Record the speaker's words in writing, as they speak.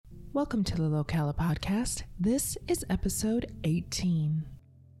Welcome to the Locala Podcast. This is episode 18.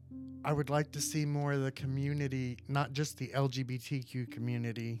 I would like to see more of the community, not just the LGBTQ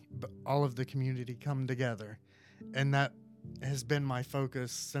community, but all of the community come together. And that has been my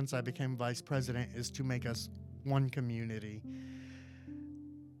focus since I became vice president, is to make us one community.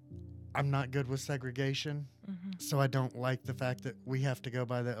 I'm not good with segregation, so I don't like the fact that we have to go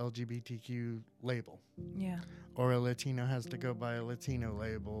by the LGBTQ label. Yeah. Or a Latino has to go by a Latino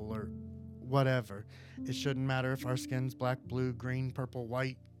label or whatever. It shouldn't matter if our skin's black, blue, green, purple,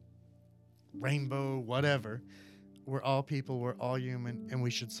 white, rainbow, whatever. We're all people, we're all human, and we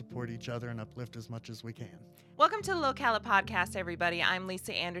should support each other and uplift as much as we can. Welcome to the Locala Podcast, everybody. I'm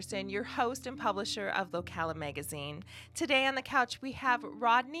Lisa Anderson, your host and publisher of Locala Magazine. Today on the couch, we have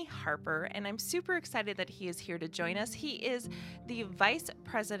Rodney Harper, and I'm super excited that he is here to join us. He is the vice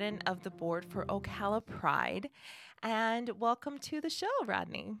president of the board for Ocala Pride. And welcome to the show,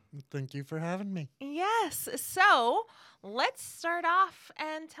 Rodney. Thank you for having me. Yes. So let's start off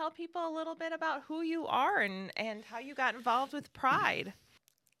and tell people a little bit about who you are and how you got involved with Pride.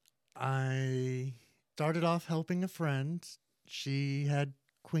 I started off helping a friend. She had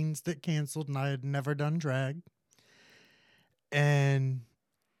Queens that canceled, and I had never done drag. And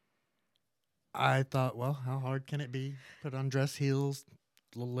I thought, well, how hard can it be? Put on dress heels,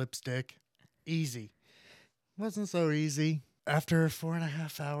 little lipstick. Easy. Wasn't so easy. After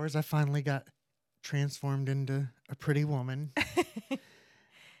 4.5 hours, I finally got transformed into a pretty woman.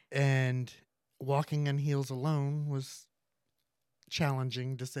 And walking in heels alone was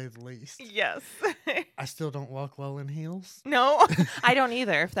challenging, to say the least. Yes. I still don't walk well in heels. No, I don't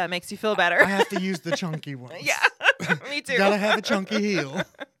either, if that makes you feel better. I have to use the chunky ones. Yeah, me too. Gotta have a chunky heel.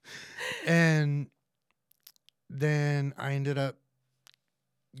 And then I ended up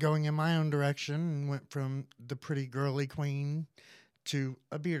going in my own direction and went from the pretty girly queen to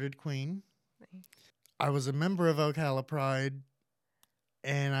a bearded queen. I was a member of Ocala Pride,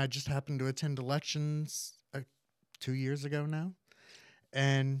 and I just happened to attend elections 2 years ago now,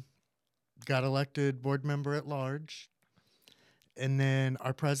 and got elected board member at large. And then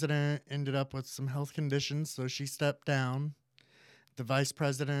our president ended up with some health conditions, so she stepped down. The vice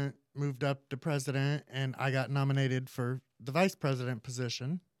president moved up to president, and I got nominated for the vice president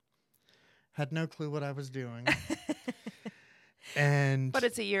position. Had no clue what I was doing. But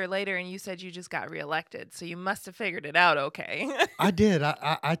it's a year later, and you said you just got reelected, so you must have figured it out okay. I did.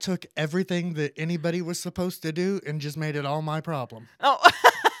 I took everything that anybody was supposed to do and just made it all my problem. Oh.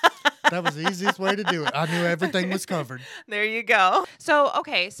 That was the easiest way to do it. I knew everything was covered. There you go. So tell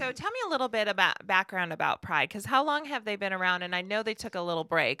me a little bit about background about Pride, because how long have they been around? And I know they took a little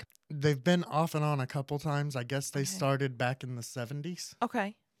break. They've been off and on a couple times. I guess they started back in the 70s.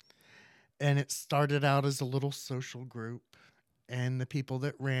 Okay. And it started out as a little social group, and the people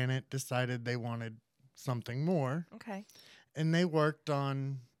that ran it decided they wanted something more. Okay. And they worked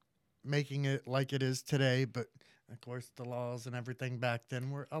on making it like it is today, but of course the laws and everything back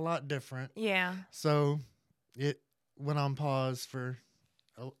then were a lot different. Yeah. So it went on pause for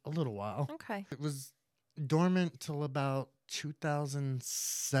a little while. Okay. It was dormant till about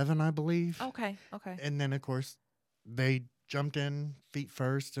 2007, I believe. Okay. And then, of course, they jumped in feet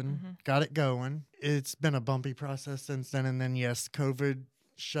first and got it going. It's been a bumpy process since then. And then, yes, COVID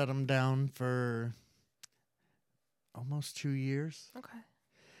shut them down for almost 2 years. Okay.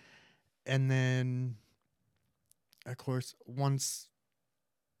 And then, of course, once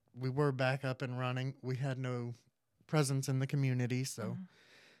we were back up and running, we had no presence in the community. So,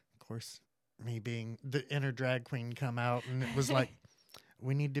 of course, me being the inner drag queen come out, and it was like,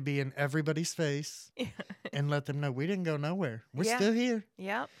 we need to be in everybody's face and let them know we didn't go nowhere. We're still here.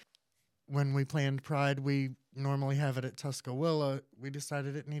 Yep. When we planned Pride, we normally have it at Tuscaloosa. We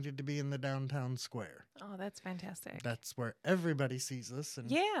decided it needed to be in the downtown square. Oh, that's fantastic. That's where everybody sees us.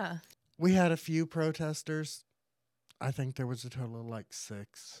 And yeah. we had a few protesters. I think there was a total of like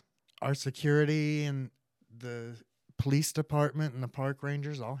 6. Our security and the police department and the park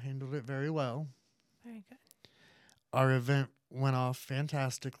rangers all handled it very well. Very good. Our event went off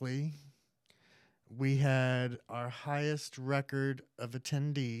fantastically. We had our highest record of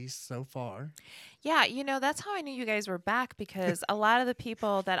attendees so far. Yeah, that's how I knew you guys were back, because a lot of the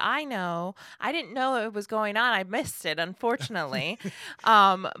people that I know, I didn't know it was going on. I missed it, unfortunately.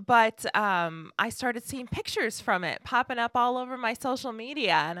 But I started seeing pictures from it popping up all over my social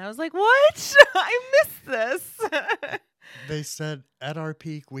media, and I was like, what? I missed this. They said at our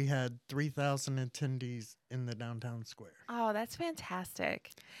peak, we had 3,000 attendees in the downtown square. Oh, that's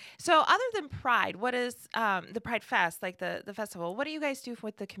fantastic. So other than Pride, what is the Pride Fest, like the festival? What do you guys do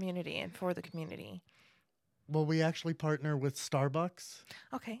with the community and for the community? Well, we actually partner with Starbucks,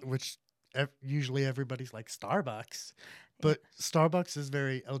 Okay. which usually everybody's like, Starbucks. But Starbucks is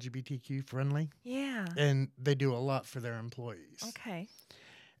very LGBTQ friendly, Yeah. and they do a lot for their employees. Okay.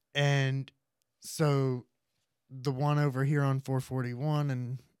 And so the one over here on 441,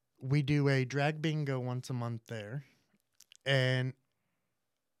 and we do a drag bingo once a month there. And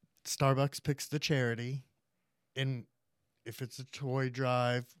Starbucks picks the charity. And if it's a toy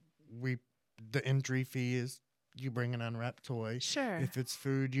drive, the entry fee is you bring an unwrapped toy. Sure. If it's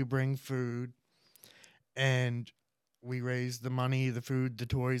food, you bring food. And we raise the money, the food, the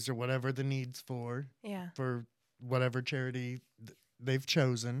toys, or whatever the needs for whatever charity they've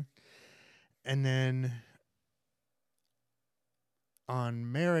chosen. And then on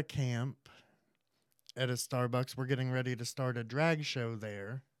Maricamp at a Starbucks, we're getting ready to start a drag show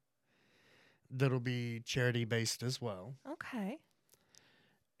there that'll be charity-based as well. Okay.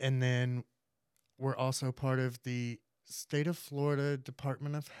 And then we're also part of the State of Florida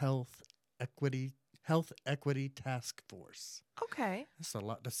Department of Health Equity Task Force. Okay. That's a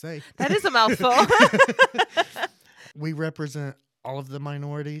lot to say. That is a mouthful. We represent all of the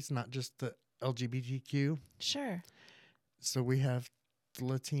minorities, not just the LGBTQ. Sure. So we have the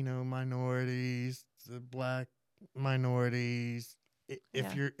Latino minorities, the Black minorities.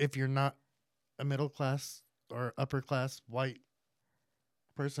 If you're not a middle class or upper class white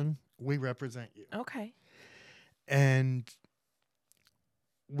person, we represent you. Okay. And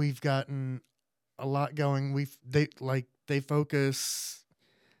we've gotten a lot going. They focus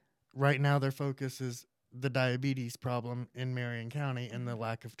right now. Their focus is the diabetes problem in Marion County and the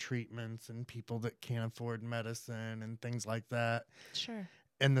lack of treatments and people that can't afford medicine and things like that. Sure.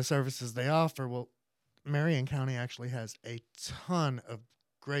 And the services they offer. Well, Marion County actually has a ton of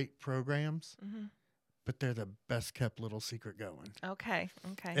great programs, but they're the best kept little secret going. Okay.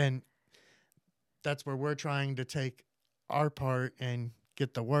 And that's where we're trying to take our part and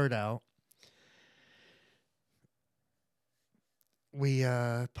get the word out. We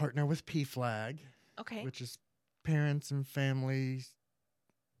partner with PFLAG, which is parents and friends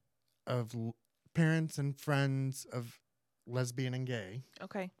of lesbian and gay.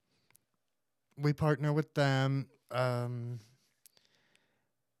 Okay. We partner with them.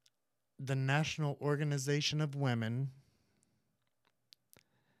 The National Organization of Women.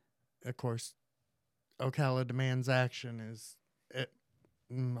 Of course, Ocala Demands Action is at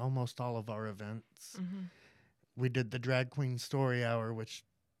almost all of our events. We did the Drag Queen Story Hour, which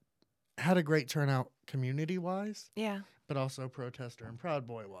had a great turnout community-wise. Yeah. But also protester and Proud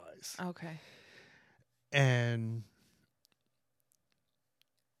Boy-wise. Okay. And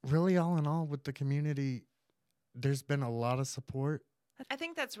really, all in all, with the community, there's been a lot of support. I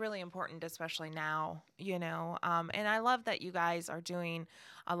think that's really important, especially now, and I love that you guys are doing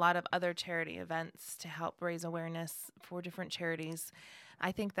a lot of other charity events to help raise awareness for different charities.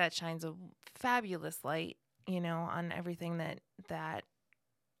 I think that shines a fabulous light, on everything that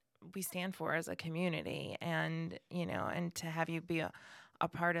we stand for as a community, and to have you be a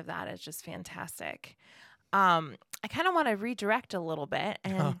part of that is just fantastic. I kind of want to redirect a little bit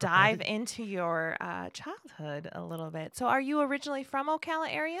and dive into your childhood a little bit. So are you originally from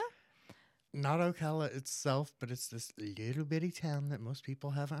Ocala area? Not Ocala itself, but it's this little bitty town that most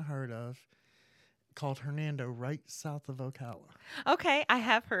people haven't heard of called Hernando, right south of Ocala. Okay, I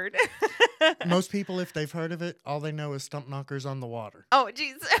have heard. Most people, if they've heard of it, all they know is Stump Knockers on the Water. Oh,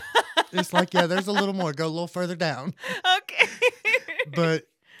 jeez. It's like, yeah, there's a little more. Go a little further down. Okay. But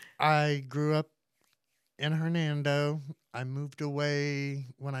I grew up in Hernando. I moved away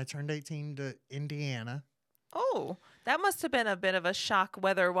when I turned 18 to Indiana. Oh, that must have been a bit of a shock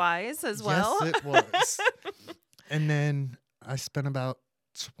weather-wise as well. Yes, it was. And then I spent about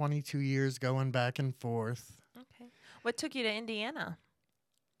 22 years going back and forth. Okay. What took you to Indiana?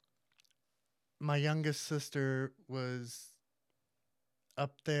 My youngest sister was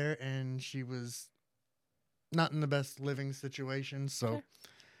up there, and she was not in the best living situation. So Sure.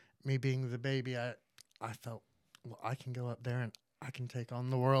 Me being the baby, I felt, well, I can go up there and I can take on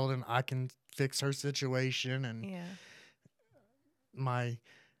the world and I can fix her situation. And my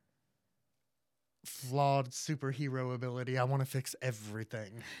flawed superhero ability, I want to fix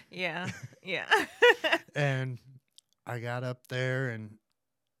everything. Yeah. And I got up there, and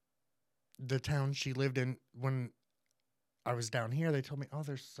the town she lived in, when I was down here, they told me, oh,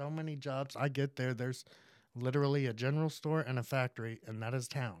 there's so many jobs. I get there, there's literally a general store and a factory, and that is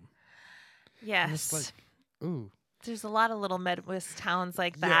town. Yes. And it's like, ooh. There's a lot of little Midwest towns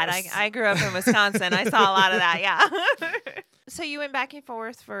like that. Yes. I grew up in Wisconsin. I saw a lot of that, yeah. So you went back and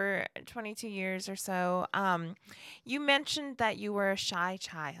forth for 22 years or so. You mentioned that you were a shy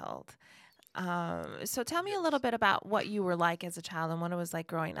child. So tell me a little bit about what you were like as a child and what it was like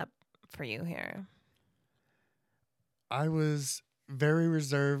growing up for you here. I was very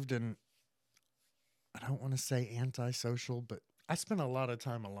reserved and I don't want to say antisocial, but I spent a lot of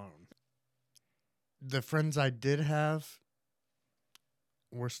time alone. The friends I did have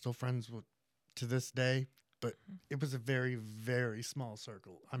were still friends with to this day, but it was a very, very small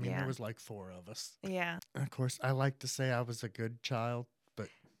circle. I mean, there was like 4 of us. Yeah. And of course, I like to say I was a good child, but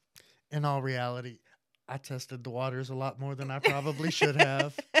in all reality, I tested the waters a lot more than I probably should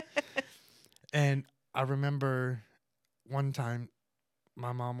have. And I remember one time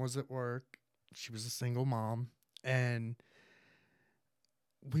my mom was at work. She was a single mom, and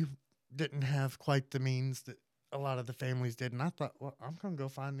we didn't have quite the means that a lot of the families did. And I thought, well, I'm going to go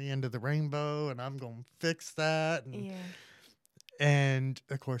find the end of the rainbow and I'm going to fix that. And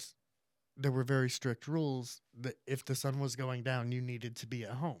of course, there were very strict rules that if the sun was going down, you needed to be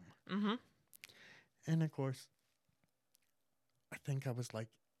at home. Mm-hmm. And of course, I think I was like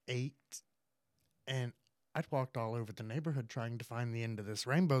 8, and I'd walked all over the neighborhood trying to find the end of this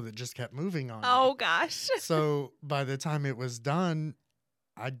rainbow that just kept moving on. Oh, me. gosh. So by the time it was done,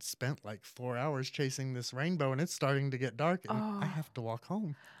 I'd spent like 4 hours chasing this rainbow, and it's starting to get dark, and I have to walk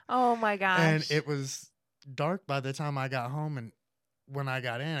home. Oh, my gosh. And it was dark by the time I got home, and when I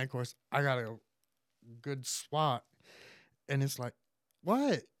got in, of course, I got a good swat, and it's like,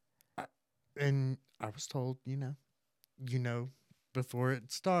 what? And I was told, you know, before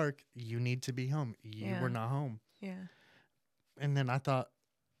it's dark, you need to be home. You were not home. Yeah. And then I thought,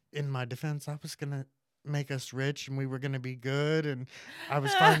 in my defense, I was going to make us rich and we were going to be good. And I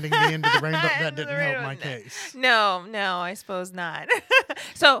was finding the end of the rainbow. That didn't help my case. No, I suppose not.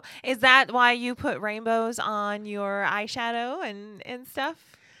 So is that why you put rainbows on your eyeshadow and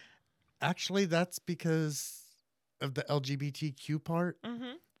stuff? Actually, that's because of the LGBTQ part.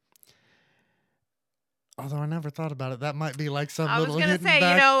 Mm-hmm. Although I never thought about it. That might be like some I was little going to hidden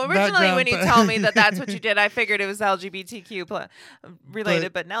say, originally when you background told me that that's what you did, I figured it was LGBTQ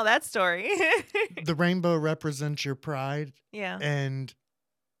related, but now that story. The rainbow represents your pride. Yeah. And,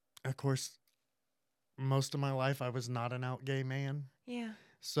 of course, most of my life I was not an out gay man. Yeah.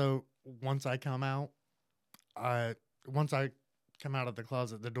 So once I come out of the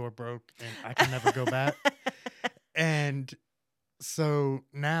closet, the door broke and I can never go back. And so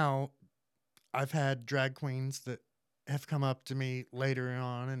now I've had drag queens that have come up to me later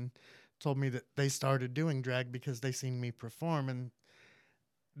on and told me that they started doing drag because they seen me perform and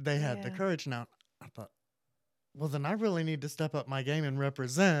they had the courage. Now, I thought, well, then I really need to step up my game and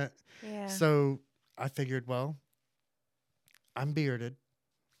represent. Yeah. So I figured, well, I'm bearded.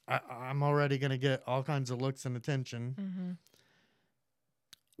 I'm already going to get all kinds of looks and attention.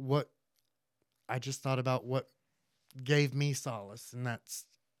 Mm-hmm. I just thought about what gave me solace, and that's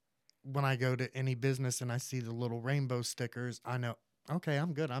when I go to any business and I see the little rainbow stickers, I know, okay,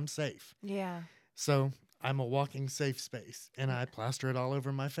 I'm good. I'm safe. Yeah. So I'm a walking safe space, and I plaster it all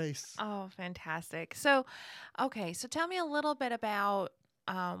over my face. Oh, fantastic. So, okay. So tell me a little bit about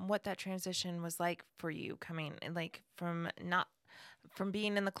what that transition was like for you coming, like from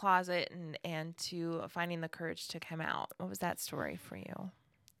being in the closet and to finding the courage to come out. What was that story for you?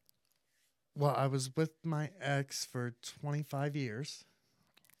 Well, I was with my ex for 25 years.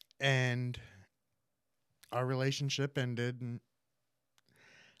 And our relationship ended, and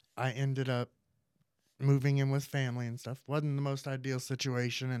I ended up moving in with family and stuff. Wasn't the most ideal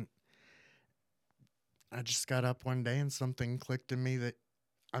situation, and I just got up one day and something clicked in me that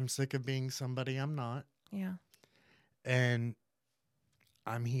I'm sick of being somebody I'm not. Yeah. And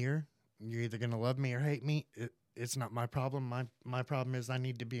I'm here. You're either going to love me or hate me. It's not my problem. My problem is I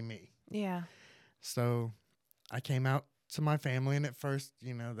need to be me. Yeah. So I came out to my family, and at first,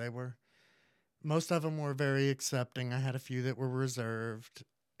 most of them were very accepting. I had a few that were reserved,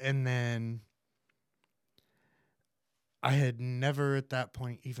 and then I had never at that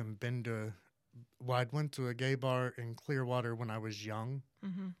point even been I'd went to a gay bar in Clearwater when I was young,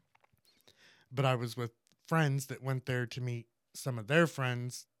 but I was with friends that went there to meet some of their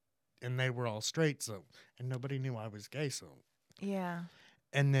friends, and they were all straight, and nobody knew I was gay, yeah.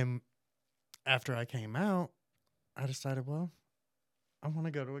 And then after I came out, I decided, well, I want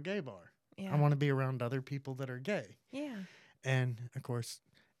to go to a gay bar. Yeah. I want to be around other people that are gay. Yeah. And, of course,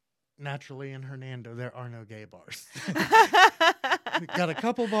 naturally in Hernando, there are no gay bars. Got a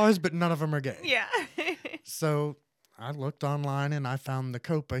couple bars, but none of them are gay. Yeah. So I looked online, and I found the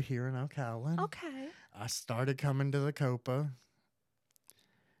Copa here in Ocala. Okay. I started coming to the Copa.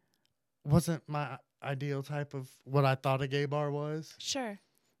 Wasn't my ideal type of what I thought a gay bar was. Sure.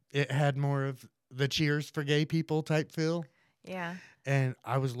 It had more of the Cheers for gay people type feel. Yeah. And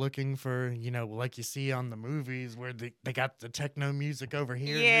I was looking for, like you see on the movies where they got the techno music over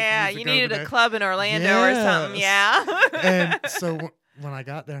here. Yeah, and this music you needed over a there. club in Orlando or something. Yes. Yeah. And so when I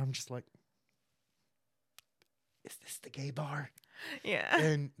got there, I'm just like, is this the gay bar? Yeah.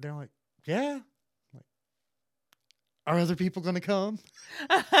 And they're like, yeah. I'm like, are other people going to come?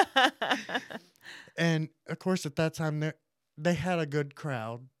 And of course, at that time, they had a good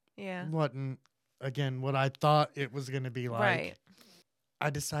crowd. Yeah. Wasn't, again, what I thought it was going to be like. Right. I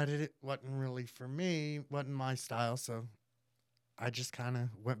decided it wasn't really for me, wasn't my style. So I just kind of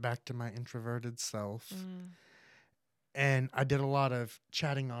went back to my introverted self. Mm. And I did a lot of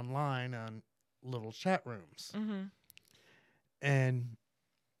chatting online on little chat rooms. Mm-hmm. And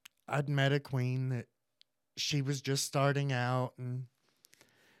I'd met a queen that she was just starting out, and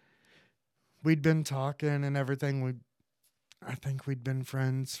we'd been talking and everything. I think we'd been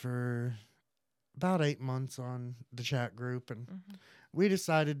friends for about 8 months on the chat group, and Mm-hmm. we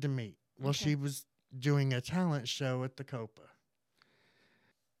decided to meet. Well, Okay. she was doing a talent show at the Copa.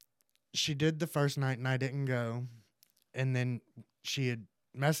 She did the first night, and I didn't go. And then she had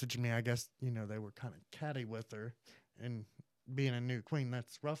messaged me. I guess, they were kind of catty with her, and being a new queen,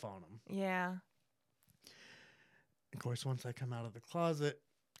 that's rough on them. Yeah. Of course, once I come out of the closet,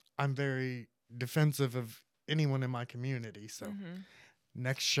 I'm very defensive of anyone in my community. So Mm-hmm.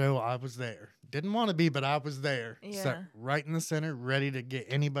 next show, I was there. Didn't want to be, but I was there. Yeah. Sat right in the center, ready to get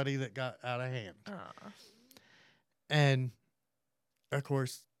anybody that got out of hand. Aw. And, of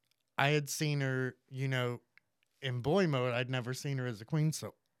course, I had seen her, in boy mode. I'd never seen her as a queen.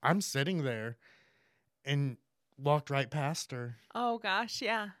 So I'm sitting there and walked right past her. Oh, gosh.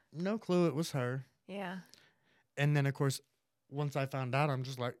 Yeah. No clue it was her. Yeah. And then, of course, once I found out, I'm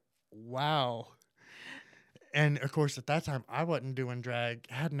just like, wow. And, of course, at that time, I wasn't doing drag,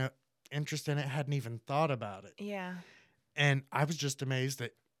 had no interest in it, hadn't even thought about it. Yeah. And I was just amazed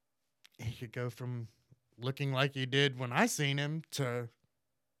that he could go from looking like he did when I seen him to,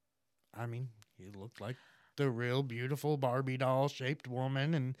 he looked like the real beautiful Barbie doll-shaped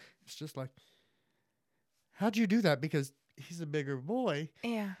woman. And it's just like, how'd you do that? Because he's a bigger boy.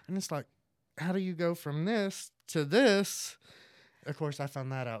 Yeah. And it's like, how do you go from this to this? Of course, I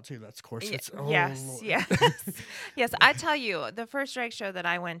found that out too. That's corsets. Oh, yes, Lord. yes, yes. I tell you, the first drag show that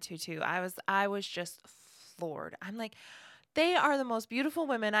I went to too, I was just floored. I'm like, they are the most beautiful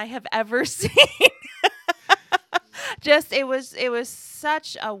women I have ever seen. Just it was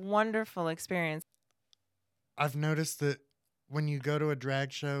such a wonderful experience. I've noticed that when you go to a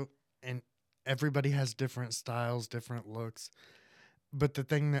drag show and everybody has different styles, different looks, but the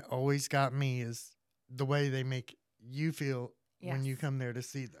thing that always got me is the way they make you feel when you Yes. come there to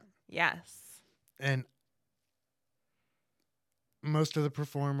see them. Yes. And most of the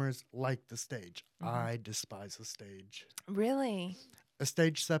performers like the stage. Mhm. I despise the stage. Really? A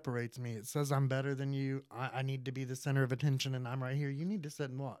stage separates me. It says I'm better than you. I need to be the center of attention, and I'm right here. You need to sit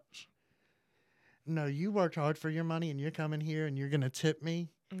and watch. No, you worked hard for your money, and you're coming here, and you're going to tip me.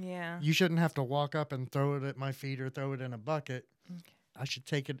 Yeah. You shouldn't have to walk up and throw it at my feet or throw it in a bucket. Okay. I should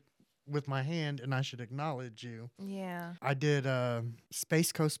take it with my hand, and I should acknowledge you. Yeah. I did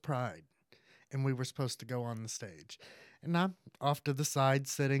Space Coast Pride, and we were supposed to go on the stage. And I'm off to the side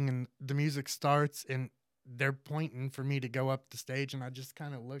sitting, and the music starts, and they're pointing for me to go up the stage, and I just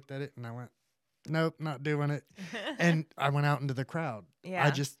kind of looked at it, and I went, nope, not doing it. And I went out into the crowd.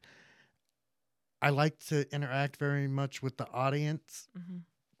 yeah. I like to interact very much with the audience. Mm-hmm.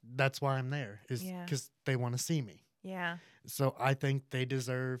 That's why I'm there, is Yeah. because they want to see me. Yeah. So I think they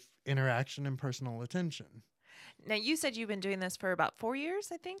deserve interaction and personal attention. Now, you said you've been doing this for about 4 years,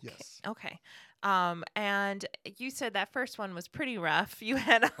 I think? Yes. Okay. And you said that first one was pretty rough. You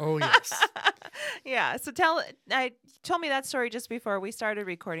had... Oh, yes. yeah. So told me that story just before we started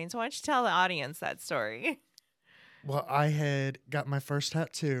recording. So why don't you tell the audience that story? Well, I had got my first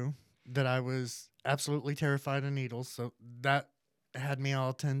tattoo that I was absolutely terrified of needles. So that had me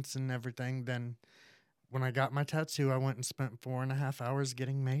all tense and everything. Then when I got my tattoo, I went and spent 4.5 hours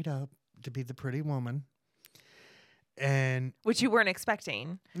getting made up to be the pretty woman. And Which you weren't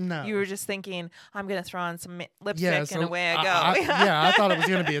expecting. no. You were just thinking, I'm going to throw on some lipstick Yeah, and away I go. I thought it was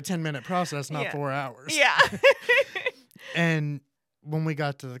going to be a 10-minute process, not Yeah. 4 hours. Yeah. And when we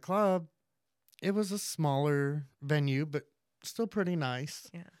got to the club, it was a smaller venue, but still pretty nice.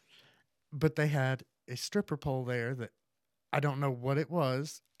 Yeah. But they had a stripper pole there that I don't know what it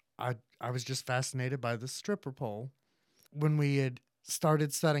was. I was just fascinated by the stripper pole. When we had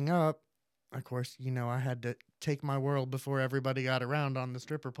started setting up, of course, I had to take my whirl before everybody got around on the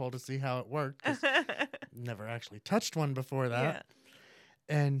stripper pole to see how it worked. 'Cause never actually touched one before that.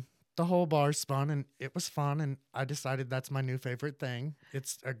 Yeah. And the whole bar spun, and it was fun, and I decided that's my new favorite thing.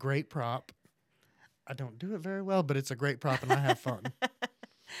 It's a great prop. I don't do it very well, but it's a great prop, and I have fun.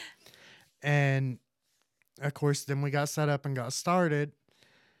 And, of course, then we got set up and got started.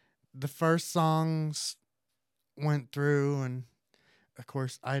 The first songs went through, and, of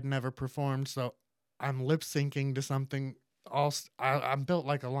course, I had never performed, so I'm lip-syncing to something. I'm built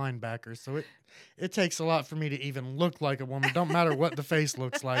like a linebacker, so it takes a lot for me to even look like a woman. Don't matter what the face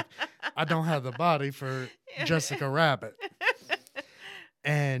looks like. I don't have the body for Jessica Rabbit.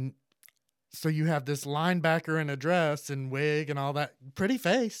 And so you have this linebacker in a dress and wig and all that pretty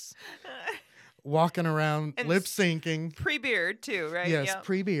face walking around lip syncing. Pre-beard too, right? Yes, Yep.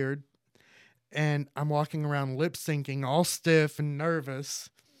 pre-beard. And I'm walking around lip syncing all stiff and nervous.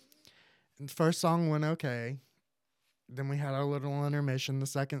 And the first song went okay. Then we had our little intermission. The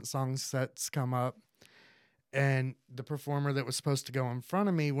second song sets come up. And the performer that was supposed to go in front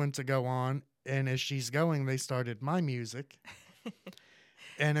of me went to go on. And as she's going, they started my music.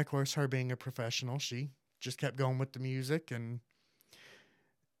 And, of course, her being a professional, she just kept going with the music. And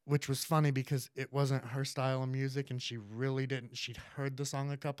which was funny because it wasn't her style of music. And she really didn't. She'd heard the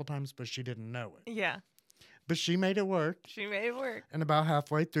song a couple times, but she didn't know it. Yeah. But she made it work. She made it work. And about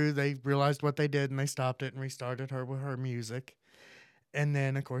halfway through, they realized what they did, and they stopped it and restarted her with her music. And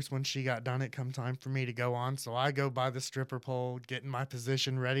then, of course, when she got done, it come time for me to go on. So I go by the stripper pole, get in my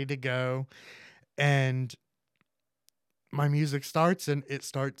position, ready to go. And my music starts, and it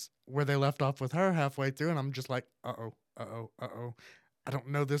starts where they left off with her halfway through. And I'm just like, uh-oh, uh-oh, uh-oh. I don't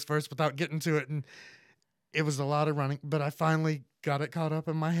know this verse without getting to it. And it was a lot of running. But I finally got it caught up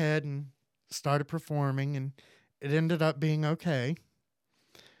in my head and started performing, and it ended up being okay.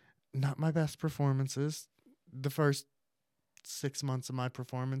 Not my best performances. The first 6 months of my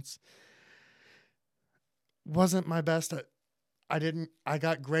performance wasn't my best. I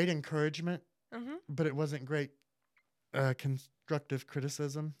got great encouragement, but it wasn't great constructive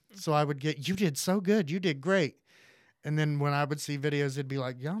criticism. So I would get, you did so good, you did great. And then when I would see videos, it'd be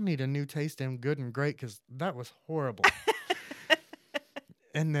like, y'all need a new taste in good and great because that was horrible.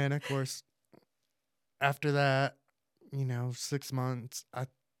 And then, of course, after that, 6 months, I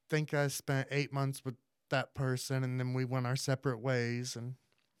think I spent 8 months with that person, and then we went our separate ways. And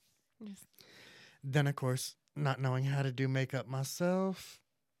then, of course, not knowing how to do makeup myself,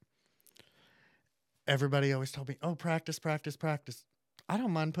 everybody always told me, oh, practice, practice, practice. I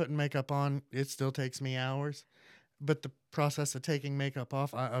don't mind putting makeup on. It still takes me hours. But the process of taking makeup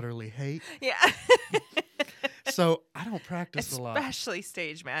off, I utterly hate. Yeah. So I don't practice a lot. Especially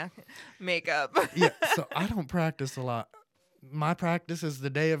stage makeup. Yeah, so I don't practice a lot. My practice is the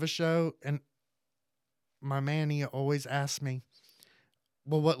day of a show, and my manny always asks me,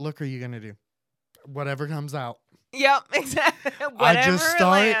 well, what look are you going to do? Whatever comes out. Yep, exactly. I just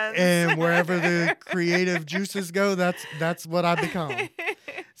start, lands. and wherever the creative juices go, that's what I become.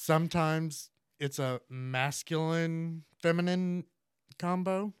 Sometimes it's a masculine, feminine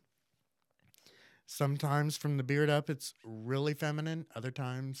combo. Sometimes from the beard up, it's really feminine. Other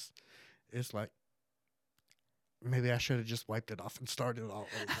times, it's like, maybe I should have just wiped it off and started all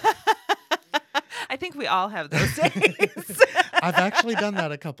over. I think we all have those days. I've actually done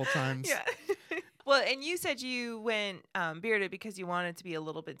that a couple times. Yeah. Well, and you said you went bearded because you wanted to be a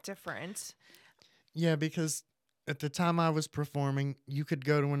little bit different. Yeah, because at the time I was performing, you could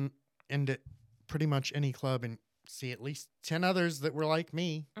go to into pretty much any club and see at least 10 others that were like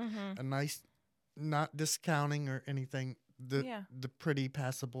me. Mm-hmm. A nice, not discounting or anything, the pretty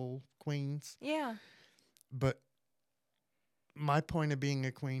passable queens. Yeah. But my point of being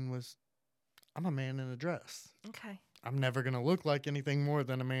a queen was, I'm a man in a dress. Okay. I'm never going to look like anything more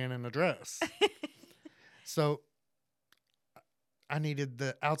than a man in a dress. So I needed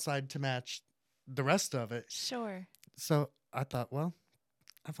the outside to match the rest of it. Sure. So I thought, well,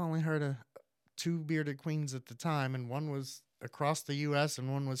 I've only heard of 2 bearded queens at the time, and one was across the U.S.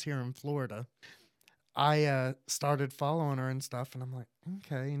 and one was here in Florida. I started following her and stuff, and I'm like,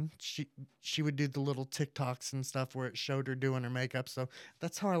 okay. And she would do the little TikToks and stuff where it showed her doing her makeup. So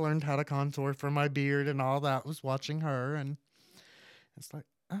that's how I learned how to contour for my beard and all that, was watching her. And it's like,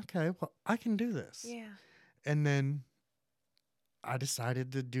 okay, well, I can do this. Yeah. And then I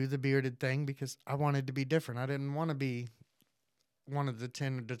decided to do the bearded thing because I wanted to be different. I didn't want to be one of the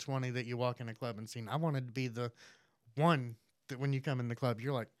 10 to 20 that you walk in a club and see. I wanted to be the one that when you come in the club,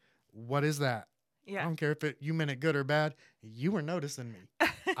 you're like, what is that? Yeah. I don't care if you meant it good or bad. You were noticing me.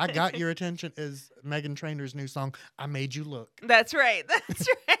 I got your attention is Meghan Trainor's new song, I Made You Look. That's right. That's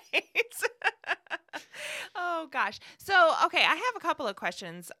right. Oh, Oh gosh. So, okay, I have a couple of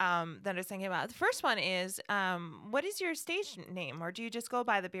questions that I was thinking about. The first one is, what is your stage name, or do you just go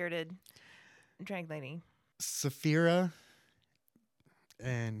by the bearded drag lady? Saphira,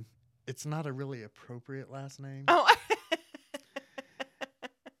 and it's not a really appropriate last name, Oh.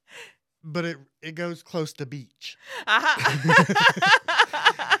 but it goes close to beach. Uh-huh.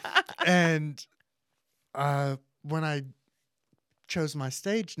 And when I chose my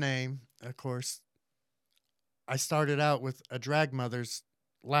stage name, of course, I started out with a drag mother's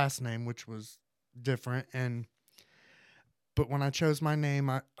last name, which was different. But when I chose my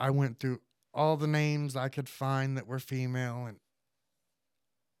name, I went through all the names I could find that were female, and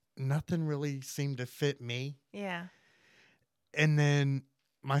nothing really seemed to fit me. Yeah. And then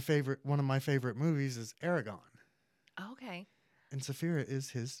one of my favorite movies is Aragon. Okay. And Saphira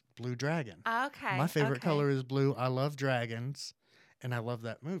is his blue dragon. Okay. My favorite okay. color is blue. I love dragons, and I love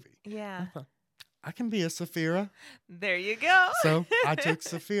that movie. Yeah. I thought, I can be a Saphira. There you go. So I took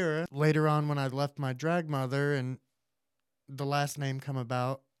Saphira. Later on, when I left my drag mother and the last name come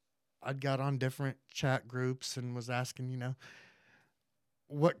about, I got on different chat groups and was asking,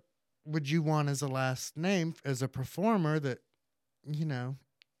 what would you want as a last name as a performer that, no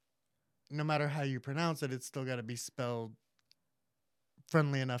matter how you pronounce it, it's still got to be spelled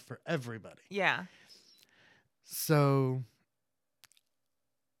friendly enough for everybody. Yeah. So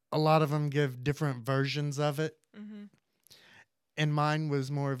a lot of them give different versions of it. Mm-hmm. And mine was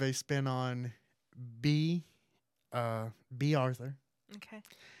more of a spin on B Arthur, Okay.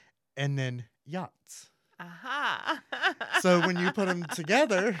 and then yachts. Aha. So when you put them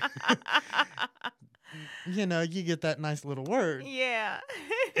together, you get that nice little word. Yeah.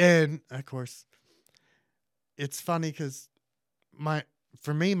 And of course, it's funny because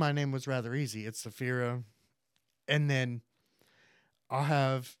for me, my name was rather easy. It's Saphira. And then I'll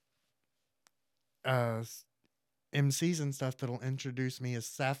have MCs and stuff that'll introduce me as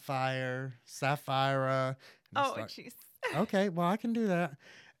Sapphira. Oh, jeez. Okay, well, I can do that.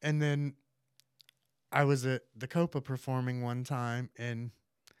 And then I was at the Copa performing one time, and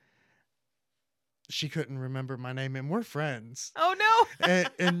she couldn't remember my name, and we're friends. Oh,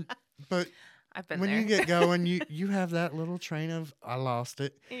 no. But I've been when there. you get going, you have that little train of, I lost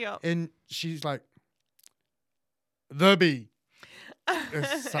it. Yep. And she's like, the bee.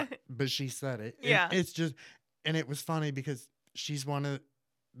 But she said it. Yeah. And it's just, and it was funny because she's one of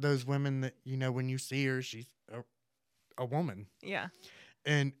those women that, when you see her, she's a woman. Yeah.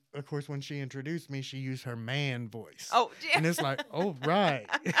 And of course, when she introduced me, she used her man voice. Oh, yeah. And it's like, oh, right.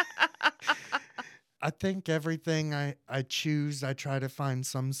 I think everything I choose, I try to find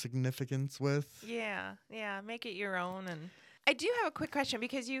some significance with. Yeah. Yeah. Make it your own. And I do have a quick question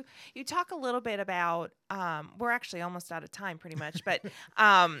because you talk a little bit about, we're actually almost out of time pretty much, but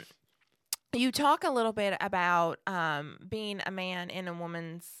you talk a little bit about being a man in a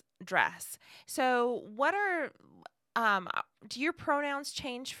woman's dress. So what do your pronouns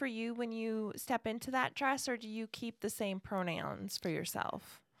change for you when you step into that dress, or do you keep the same pronouns for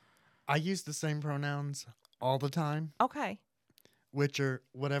yourself? I use the same pronouns all the time. Okay. Which are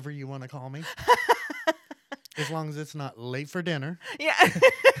whatever you want to call me. As long as it's not late for dinner. Yeah.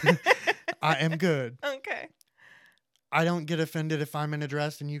 I am good. Okay. I don't get offended if I'm in a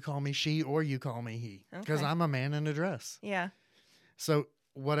dress and you call me she or you call me he. Because Okay. I'm a man in a dress. Yeah. So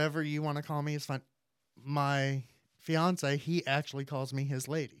whatever you want to call me is fine. My fiance, he actually calls me his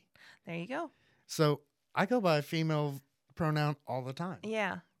lady. There you go. So I go by a female pronoun all the time.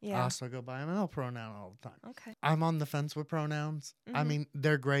 Yeah. I Yeah. also go by a male pronoun all the time. Okay. I'm on the fence with pronouns. I Mhm. mean,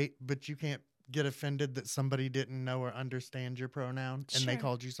 they're great, but you can't get offended that somebody didn't know or understand your pronoun and they Sure.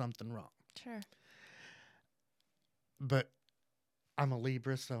 called you something wrong. Sure. But I'm a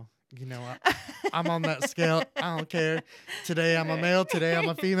Libra, so, I'm on that scale. I don't care. Today I'm a male, today I'm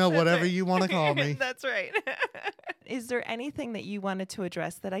a female, That's whatever right. you want to call me. That's right. Is there anything that you wanted to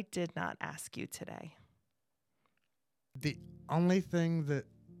address that I did not ask you today? The only thing that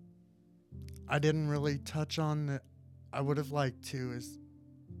I didn't really touch on that I would have liked to is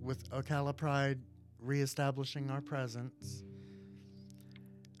with Ocala Pride reestablishing our presence.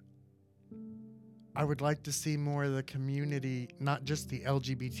 I would like to see more of the community, not just the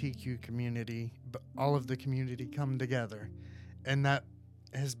LGBTQ community, but all of the community come together. And that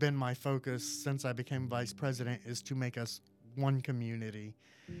has been my focus since I became vice president, is to make us one community.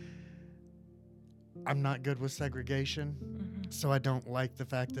 I'm not good with segregation, so I don't like the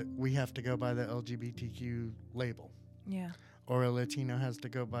fact that we have to go by the LGBTQ label. Yeah. Or a Latino has to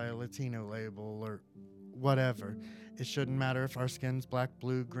go by a Latino label or whatever. It shouldn't matter if our skin's black,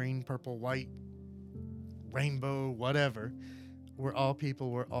 blue, green, purple, white, rainbow, whatever. we're all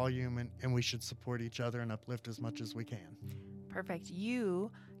people, we're all human, and we should support each other and uplift as much as we can. Perfect.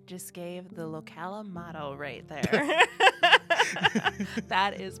 You just gave the Locala motto right there.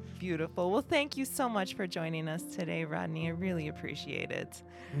 That is beautiful. Well, thank you so much for joining us today, Rodney. I really appreciate it.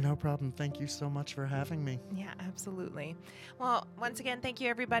 No problem. Thank you so much for having me. Yeah, absolutely. Well, once again, thank you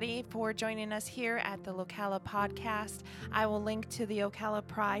everybody for joining us here at the Locala podcast. I will link to the Ocala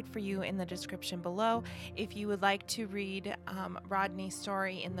Pride for you in the description below. If you would like to read Rodney's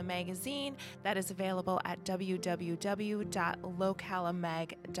story in the magazine, that is available at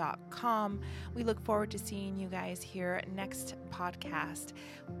www.localamag.com. We look forward to seeing you guys here next podcast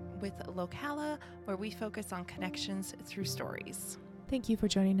with Locala, where we focus on connections through stories. Thank you for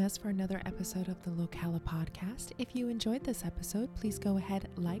joining us for another episode of the Locala podcast. If you enjoyed this episode, please go ahead,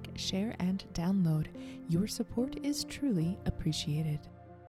 like, share, and download. Your support is truly appreciated.